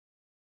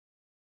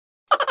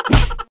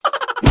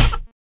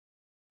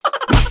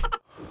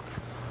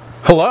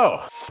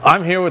Hello,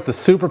 I'm here with the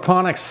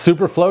SuperPonics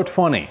SuperFlow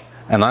 20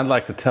 and I'd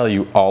like to tell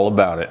you all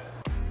about it.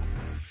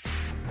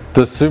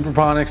 The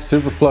SuperPonics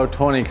SuperFlow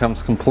 20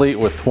 comes complete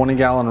with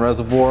 20-gallon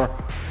reservoir,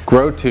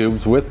 grow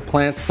tubes with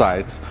plant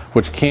sites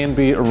which can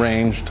be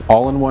arranged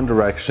all in one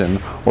direction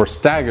or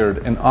staggered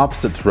in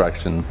opposite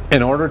direction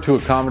in order to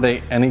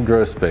accommodate any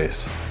grow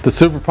space. The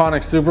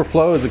SuperPonics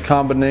SuperFlow is a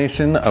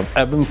combination of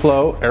Ebb N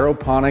Flow,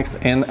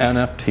 AeroPonics, and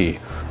NFT.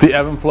 The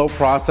Ebb N Flow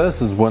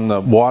process is when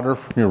the water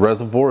from your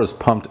reservoir is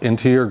pumped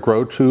into your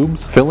grow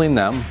tubes, filling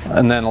them,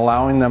 and then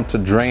allowing them to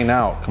drain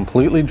out,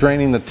 completely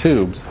draining the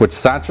tubes, which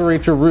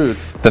saturates your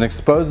roots, then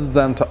exposes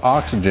them to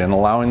oxygen,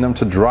 allowing them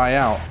to dry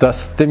out,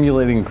 thus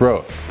stimulating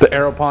growth. The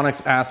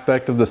aeroponics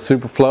aspect of the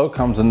SuperFlow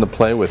comes into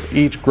play with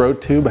each grow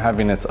tube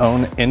having its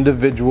own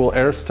individual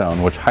air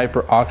stone, which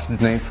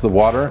hyper-oxygenates the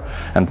water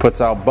and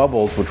puts out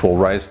bubbles which will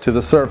rise to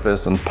the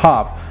surface and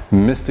pop,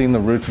 misting the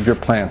roots of your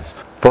plants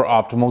for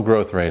optimal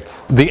growth rates.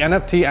 The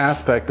NFT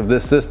aspect of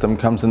this system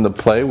comes into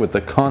play with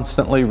the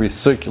constantly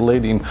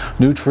recirculating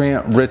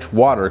nutrient-rich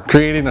water,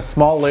 creating a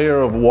small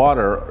layer of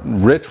water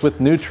rich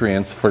with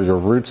nutrients for your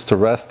roots to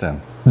rest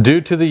in.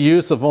 Due to the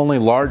use of only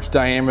large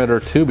diameter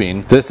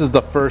tubing, this is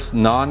the first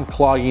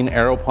non-clogging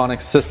aeroponic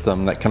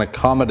system that can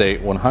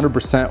accommodate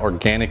 100%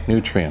 organic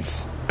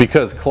nutrients.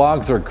 Because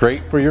clogs are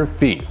great for your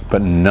feet,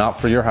 but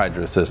not for your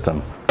hydro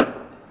system.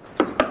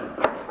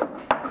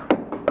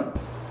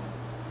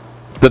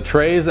 The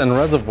trays and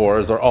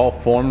reservoirs are all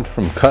formed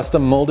from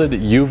custom molded,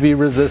 UV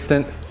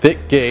resistant,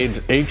 thick gauge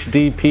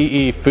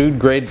HDPE food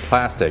grade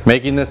plastic,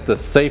 making this the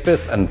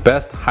safest and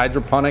best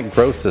hydroponic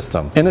grow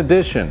system. In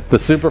addition, the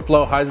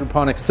SuperFlow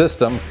hydroponic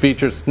system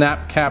features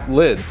snap cap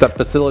lids that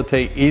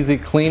facilitate easy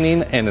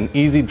cleaning and an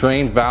easy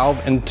drain valve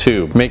and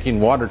tube, making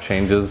water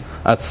changes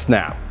a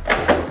snap.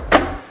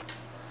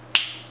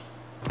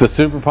 The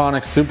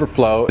SuperPonics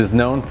SuperFlow is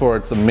known for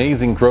its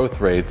amazing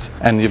growth rates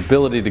and the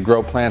ability to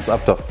grow plants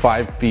up to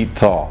 5 feet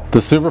tall. The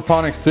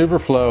SuperPonics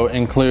SuperFlow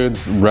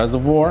includes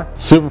reservoir,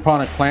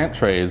 SuperPonic plant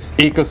trays,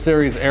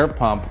 EcoSeries air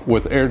pump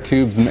with air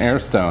tubes and air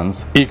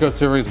stones,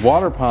 EcoSeries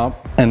water pump,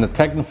 and the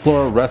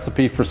Techniflora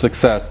Recipe for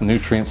Success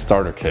nutrient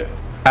starter kit.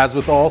 As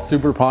with all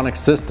SuperPonics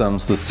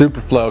systems, the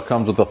SuperFlow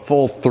comes with a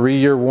full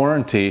 3-year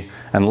warranty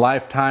and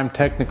lifetime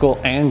technical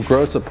and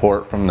grow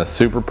support from the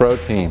SuperPro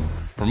team.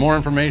 For more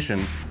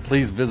information,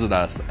 please visit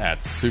us at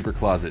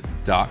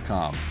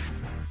SuperCloset.com.